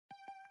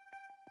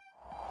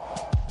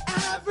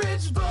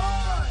average boy.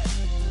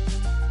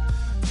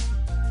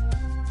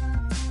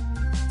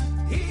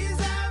 He's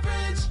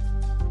average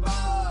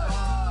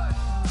boy.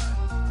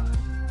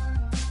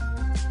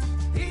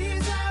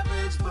 He's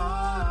average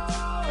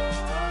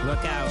boy.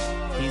 Look out,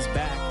 he's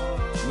back,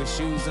 with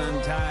shoes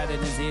untied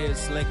and his ears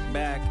slicked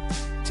back,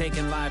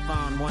 taking life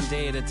on one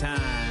day at a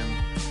time.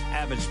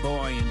 Average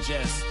Boy and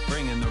Jess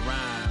bringing the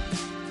rhyme.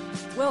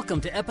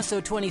 Welcome to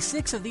episode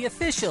 26 of the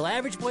official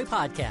Average Boy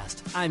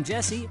podcast. I'm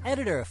Jesse,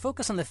 editor of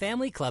Focus on the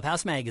Family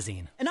Clubhouse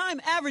magazine. And I'm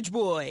Average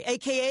Boy,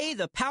 a.k.a.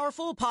 the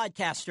powerful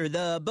podcaster,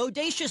 the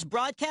bodacious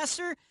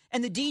broadcaster,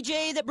 and the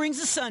DJ that brings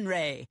the sun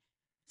ray.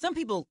 Some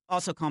people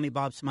also call me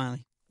Bob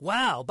Smiley.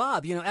 Wow,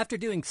 Bob, after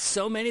doing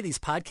so many of these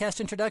podcast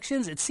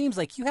introductions, it seems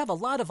like you have a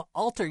lot of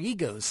alter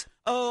egos.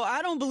 Oh,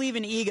 I don't believe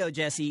in ego,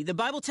 Jesse. The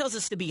Bible tells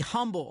us to be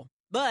humble.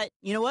 But,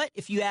 you know what?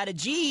 If you add a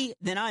G,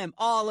 then I am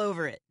all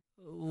over it.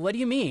 What do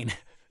you mean?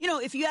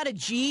 If you add a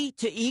G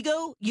to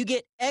ego, you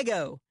get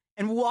ego.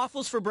 And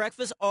waffles for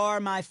breakfast are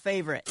my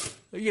favorite.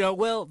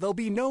 Well, there'll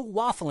be no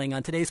waffling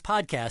on today's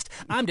podcast.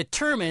 I'm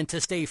determined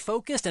to stay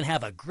focused and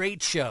have a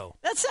great show.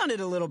 That sounded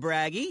a little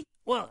braggy.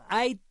 Well,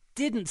 I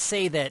didn't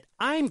say that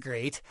I'm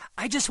great.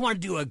 I just want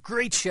to do a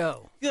great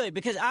show. Good,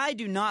 because I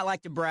do not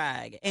like to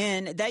brag.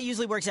 And that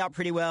usually works out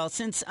pretty well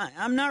since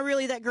I'm not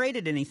really that great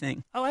at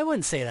anything. Oh, I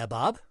wouldn't say that,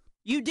 Bob.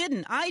 You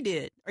didn't. I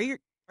did. Are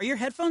your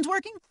headphones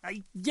working?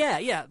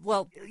 Yeah.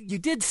 Well, you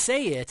did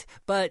say it,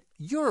 but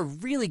you're a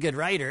really good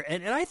writer,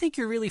 and I think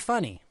you're really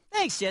funny.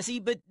 Thanks,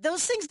 Jesse, but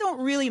those things don't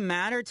really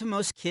matter to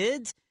most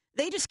kids.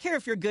 They just care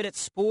if you're good at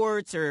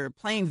sports or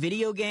playing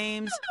video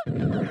games.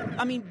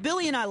 I mean,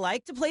 Billy and I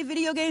like to play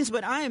video games,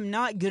 but I am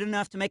not good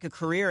enough to make a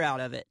career out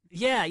of it.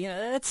 Yeah,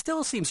 that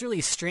still seems really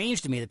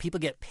strange to me that people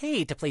get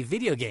paid to play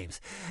video games.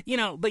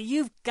 But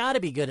you've got to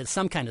be good at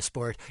some kind of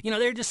sport.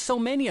 There are just so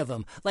many of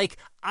them. Like,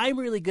 I'm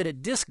really good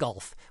at disc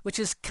golf, which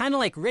is kind of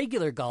like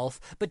regular golf,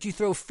 but you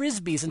throw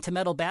frisbees into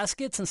metal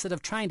baskets instead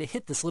of trying to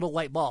hit this little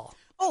white ball.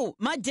 Oh,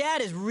 my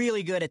dad is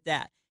really good at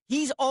that.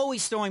 He's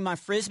always throwing my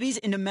frisbees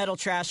into metal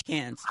trash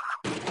cans.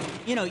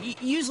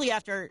 Usually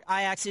after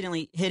I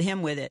accidentally hit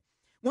him with it.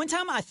 One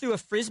time I threw a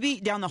frisbee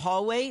down the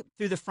hallway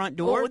through the front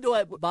door.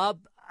 Oh,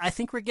 Bob, I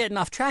think we're getting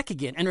off track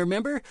again. And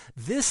remember,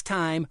 this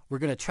time we're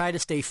going to try to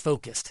stay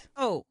focused.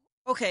 Oh,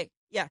 okay,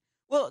 yeah.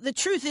 Well, the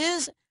truth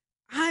is,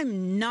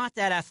 I'm not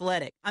that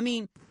athletic. I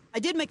mean, I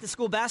did make the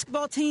school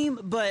basketball team,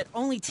 but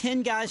only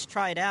 10 guys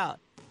tried out.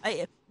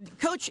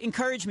 Coach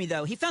encouraged me,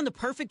 though. He found the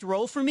perfect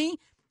role for me.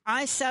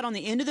 I sat on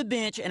the end of the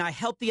bench, and I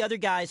helped the other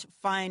guys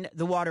find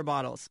the water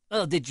bottles.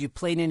 Oh, did you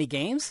play in any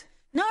games?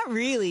 Not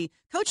really.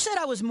 Coach said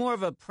I was more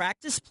of a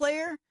practice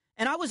player,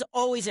 and I was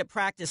always at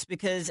practice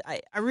because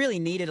I really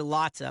needed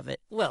lots of it.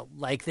 Well,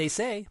 like they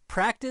say,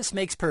 practice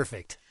makes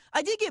perfect.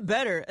 I did get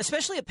better,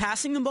 especially at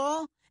passing the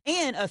ball,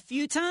 and a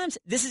few times,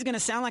 this is going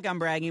to sound like I'm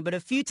bragging, but a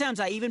few times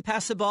I even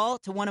passed the ball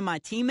to one of my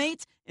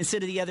teammates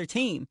instead of the other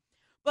team.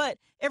 But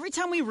every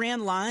time we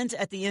ran lines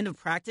at the end of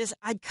practice,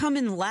 I'd come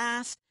in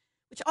last,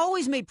 which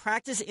always made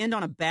practice end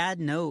on a bad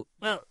note.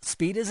 Well,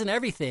 speed isn't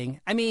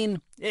everything. I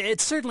mean, it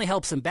certainly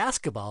helps in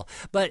basketball,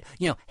 but,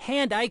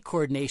 hand-eye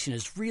coordination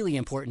is really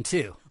important,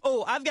 too.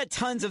 Oh, I've got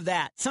tons of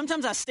that.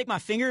 Sometimes I stick my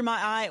finger in my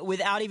eye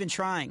without even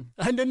trying.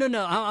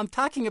 No. I'm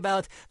talking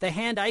about the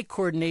hand-eye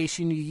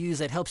coordination you use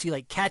that helps you,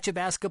 catch a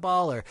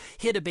basketball or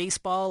hit a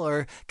baseball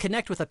or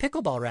connect with a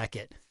pickleball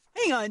racket.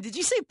 Hang on, did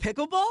you say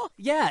pickleball?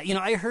 Yeah,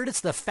 I heard it's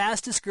the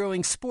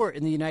fastest-growing sport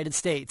in the United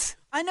States.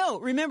 I know.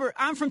 Remember,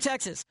 I'm from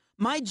Texas.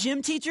 My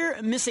gym teacher,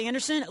 Miss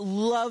Anderson,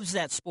 loves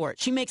that sport.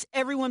 She makes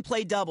everyone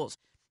play doubles.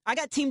 I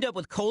got teamed up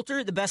with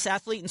Coulter, the best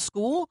athlete in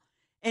school,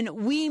 and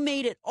we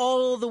made it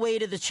all the way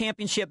to the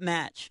championship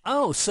match.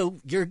 Oh, so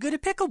you're good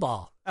at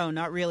pickleball? Oh,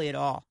 not really at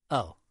all.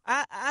 Oh.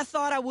 I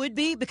thought I would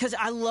be because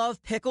I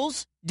love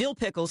pickles, dill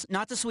pickles,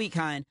 not the sweet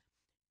kind.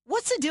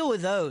 What's the deal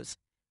with those?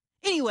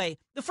 Anyway,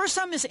 the first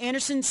time Miss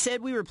Anderson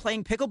said we were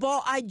playing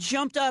pickleball, I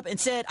jumped up and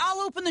said,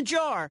 "I'll open the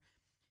jar."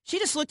 She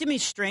just looked at me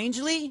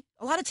strangely.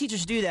 A lot of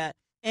teachers do that.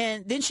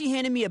 And then she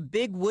handed me a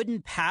big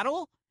wooden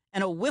paddle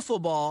and a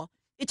wiffle ball.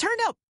 It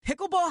turned out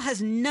pickleball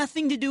has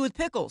nothing to do with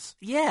pickles.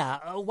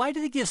 Yeah, why do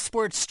they give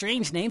sports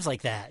strange names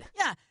like that?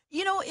 Yeah,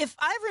 if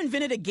I ever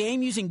invented a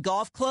game using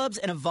golf clubs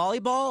and a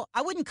volleyball,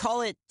 I wouldn't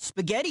call it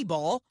spaghetti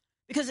ball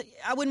because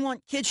I wouldn't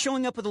want kids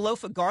showing up with a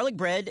loaf of garlic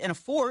bread and a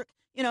fork.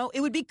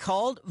 It would be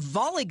called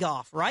volley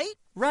golf, right?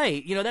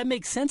 Right, that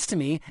makes sense to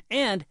me.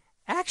 And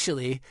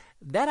actually,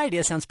 that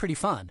idea sounds pretty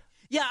fun.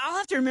 Yeah, I'll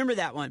have to remember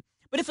that one.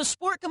 But if a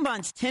sport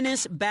combines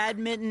tennis,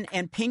 badminton,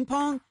 and ping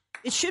pong,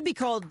 it should be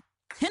called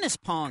tennis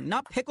pong,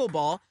 not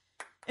pickleball.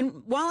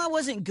 And while I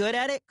wasn't good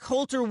at it,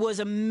 Coulter was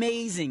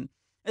amazing.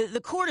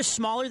 The court is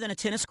smaller than a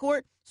tennis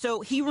court,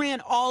 so he ran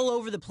all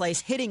over the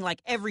place, hitting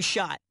like every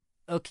shot.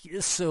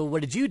 Okay, so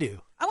what did you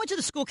do? I went to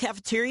the school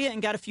cafeteria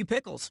and got a few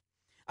pickles.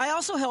 I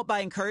also helped by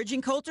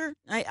encouraging Coulter.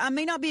 I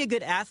may not be a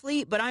good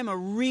athlete, but I'm a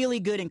really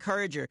good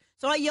encourager.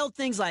 So I yelled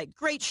things like,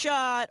 "Great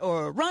shot,"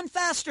 or "Run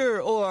faster,"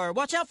 or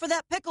 "Watch out for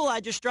that pickle I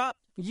just dropped."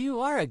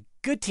 You are a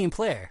good team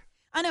player.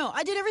 I know,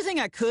 I did everything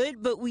I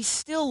could, but we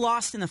still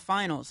lost in the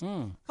finals.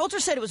 Coulter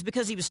said it was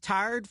because he was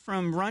tired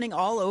from running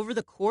all over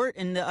the court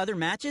in the other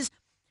matches,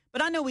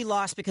 but I know we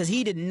lost because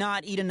he did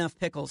not eat enough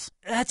pickles.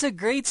 That's a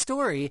great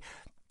story.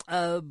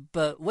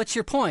 But what's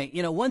your point?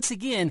 Once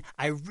again,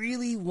 I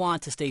really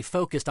want to stay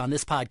focused on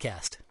this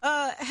podcast.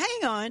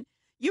 Hang on.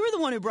 You were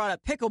the one who brought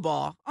up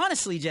pickleball.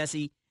 Honestly,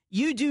 Jesse,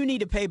 you do need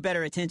to pay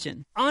better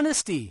attention.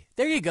 Honesty.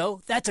 There you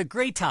go. That's a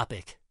great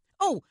topic.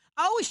 Oh,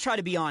 I always try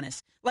to be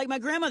honest. Like my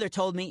grandmother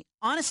told me,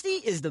 honesty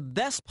is the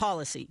best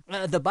policy.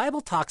 The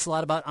Bible talks a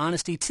lot about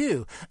honesty,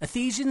 too.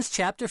 Ephesians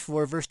chapter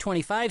 4, verse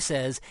 25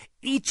 says,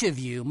 each of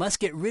you must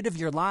get rid of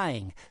your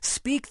lying.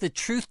 Speak the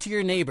truth to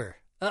your neighbor.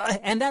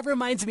 And that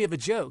reminds me of a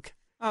joke.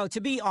 Oh,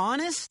 to be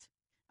honest,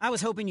 I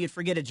was hoping you'd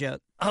forget a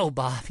joke. Oh,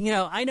 Bob,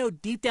 I know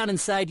deep down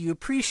inside you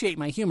appreciate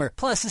my humor.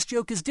 Plus, this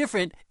joke is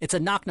different. It's a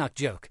knock-knock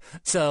joke.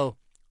 So,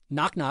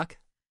 knock-knock.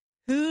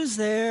 Who's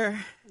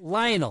there?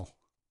 Lionel.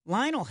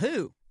 Lionel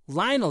who?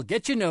 Lionel,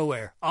 get you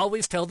nowhere.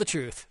 Always tell the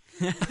truth.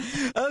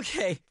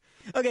 Okay,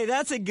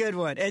 that's a good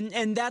one,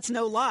 and that's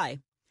no lie.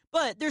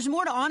 But there's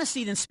more to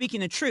honesty than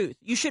speaking the truth.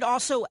 You should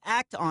also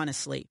act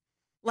honestly.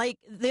 Like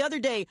the other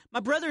day, my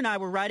brother and I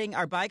were riding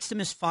our bikes to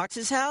Miss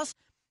Fox's house.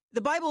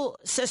 The Bible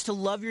says to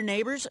love your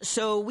neighbors,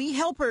 so we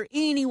help her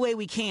any way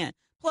we can.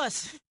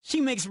 Plus,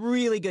 she makes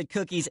really good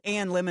cookies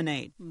and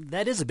lemonade.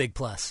 That is a big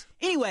plus.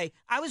 Anyway,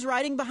 I was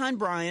riding behind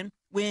Brian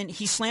when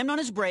he slammed on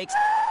his brakes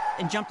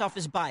and jumped off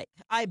his bike.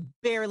 I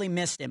barely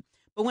missed him.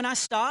 But when I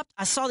stopped,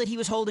 I saw that he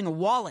was holding a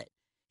wallet.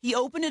 He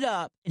opened it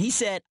up and he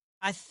said,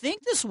 I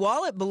think this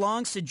wallet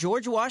belongs to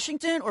George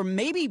Washington or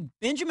maybe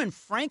Benjamin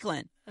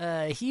Franklin.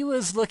 He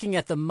was looking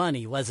at the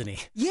money, wasn't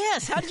he?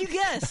 Yes, how did you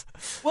guess?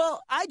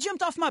 Well, I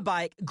jumped off my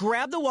bike,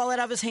 grabbed the wallet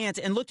out of his hands,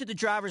 and looked at the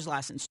driver's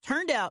license.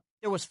 Turned out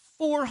there was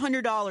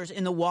 $400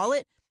 in the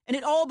wallet, and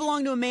it all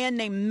belonged to a man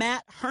named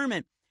Matt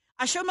Herman.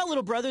 I showed my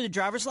little brother the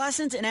driver's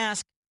license and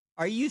asked,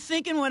 are you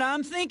thinking what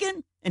I'm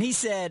thinking? And he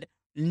said,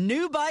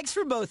 new bikes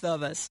for both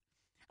of us.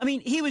 I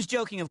mean, he was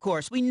joking, of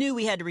course. We knew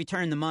we had to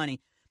return the money.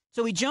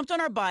 So we jumped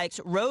on our bikes,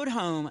 rode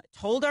home,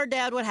 told our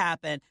dad what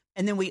happened,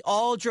 and then we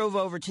all drove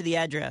over to the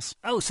address.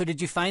 Oh, so did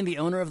you find the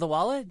owner of the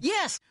wallet?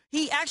 Yes.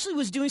 He actually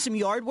was doing some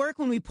yard work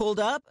when we pulled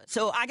up.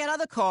 So I got out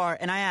of the car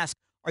and I asked,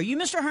 are you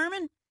Mr.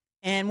 Herman?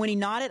 And when he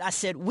nodded, I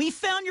said, we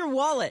found your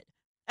wallet.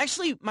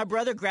 Actually, my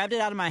brother grabbed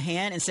it out of my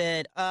hand and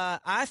said,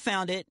 I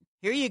found it.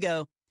 Here you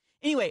go.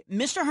 Anyway,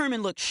 Mr.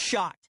 Herman looked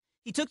shocked.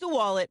 He took the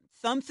wallet,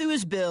 thumbed through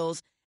his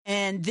bills,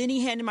 and then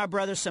he handed my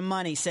brother some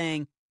money,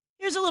 saying,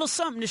 here's a little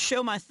something to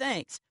show my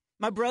thanks.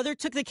 My brother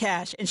took the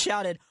cash and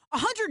shouted,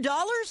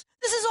 $100?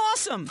 This is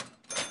awesome.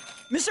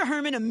 Mr.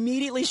 Herman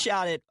immediately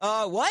shouted,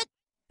 what?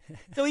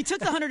 So he took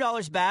the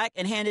 $100 back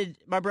and handed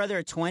my brother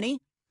a 20.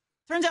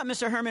 Turns out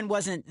Mr. Herman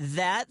wasn't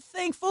that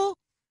thankful,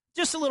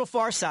 just a little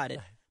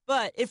farsighted.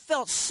 But it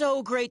felt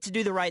so great to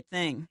do the right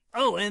thing.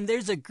 Oh, and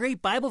there's a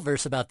great Bible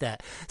verse about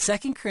that.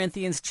 2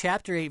 Corinthians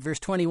chapter 8, verse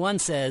 21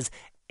 says,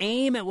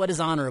 aim at what is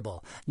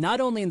honorable, not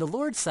only in the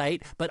Lord's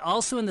sight, but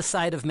also in the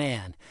sight of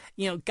man.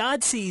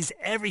 God sees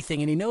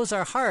everything, and he knows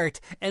our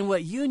heart, and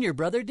what you and your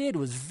brother did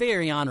was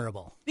very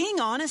honorable. Being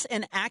honest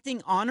and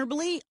acting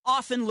honorably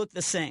often look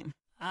the same.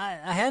 I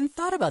hadn't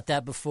thought about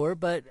that before,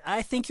 but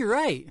I think you're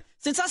right.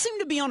 Since I seem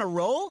to be on a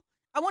roll,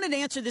 I wanted to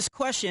answer this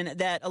question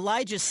that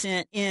Elijah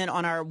sent in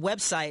on our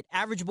website,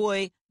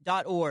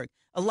 averageboy.org.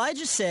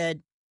 Elijah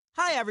said,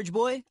 hi, Average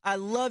Boy. I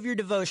love your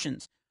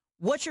devotions.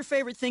 What's your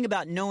favorite thing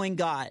about knowing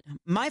God?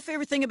 My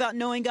favorite thing about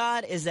knowing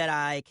God is that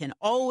I can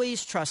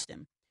always trust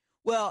him.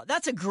 Well,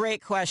 that's a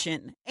great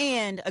question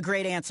and a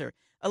great answer.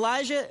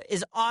 Elijah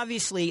is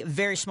obviously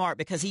very smart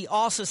because he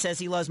also says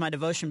he loves my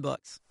devotion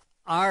books.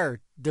 Our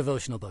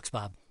devotional books,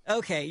 Bob.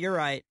 Okay, you're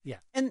right. Yeah.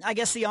 And I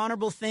guess the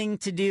honorable thing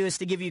to do is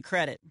to give you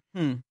credit.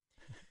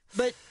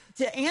 But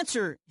to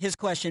answer his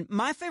question,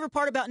 my favorite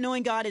part about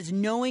knowing God is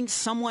knowing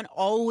someone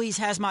always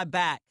has my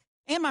back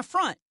and my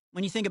front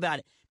when you think about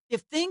it. If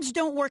things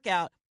don't work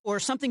out or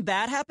something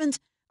bad happens,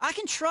 I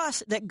can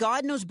trust that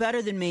God knows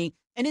better than me.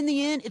 And in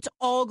the end, it's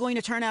all going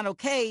to turn out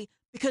okay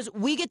because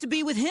we get to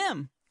be with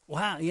him.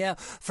 Wow, yeah.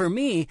 For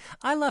me,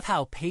 I love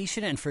how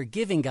patient and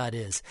forgiving God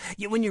is.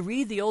 When you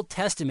read the Old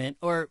Testament,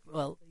 or,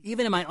 well,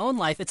 even in my own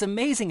life, it's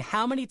amazing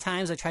how many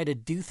times I try to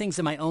do things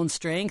in my own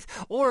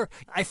strength, or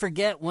I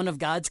forget one of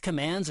God's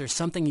commands or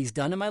something he's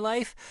done in my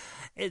life.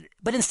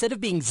 But instead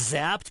of being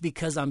zapped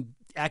because I'm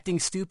acting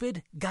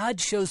stupid, God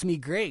shows me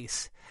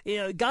grace.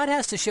 God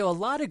has to show a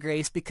lot of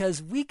grace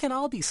because we can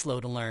all be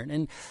slow to learn.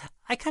 And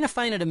I kind of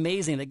find it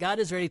amazing that God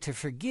is ready to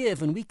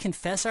forgive when we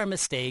confess our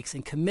mistakes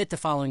and commit to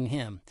following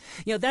him.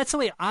 That's the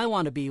way I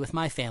want to be with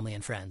my family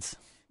and friends.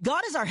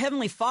 God is our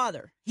Heavenly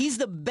Father. He's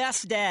the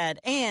best dad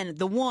and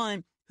the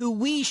one who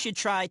we should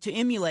try to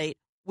emulate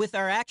with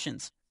our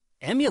actions.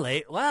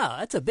 Emulate? Wow,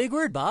 that's a big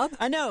word, Bob.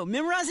 I know.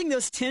 Memorizing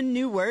those 10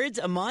 new words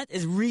a month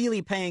is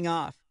really paying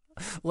off.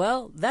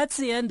 Well, that's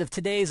the end of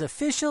today's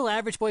official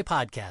Average Boy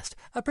podcast,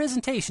 a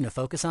presentation of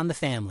Focus on the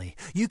Family.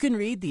 You can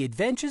read The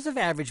Adventures of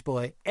Average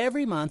Boy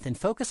every month in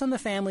Focus on the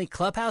Family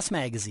Clubhouse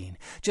magazine.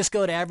 Just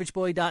go to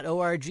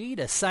averageboy.org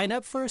to sign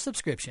up for a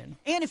subscription.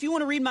 And if you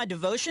want to read my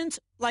devotions,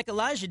 like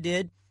Elijah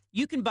did,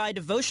 you can buy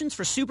Devotions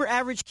for Super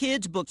Average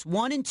Kids, books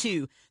 1 and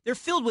 2. They're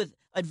filled with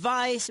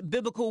advice,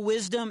 biblical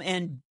wisdom,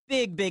 and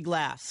big, big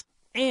laughs.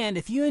 And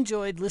if you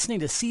enjoyed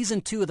listening to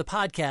Season 2 of the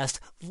podcast,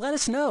 let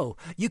us know.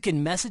 You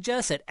can message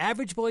us at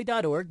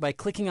averageboy.org by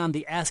clicking on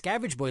the Ask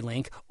Average Boy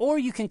link, or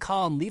you can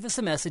call and leave us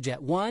a message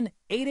at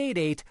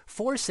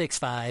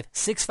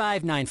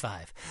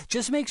 1-888-465-6595.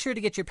 Just make sure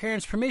to get your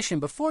parents' permission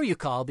before you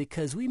call,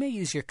 because we may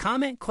use your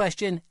comment,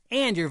 question,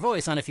 and your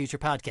voice on a future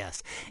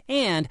podcast.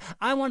 And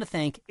I want to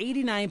thank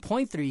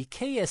 89.3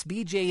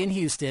 KSBJ in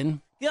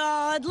Houston.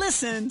 God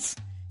listens.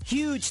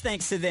 Huge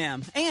thanks to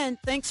them. And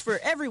thanks for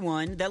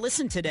everyone that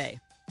listened today.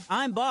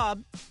 I'm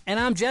Bob. And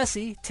I'm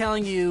Jesse,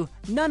 telling you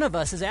none of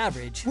us is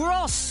average. We're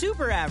all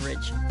super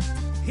average.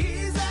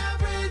 He's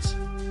average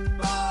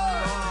boy.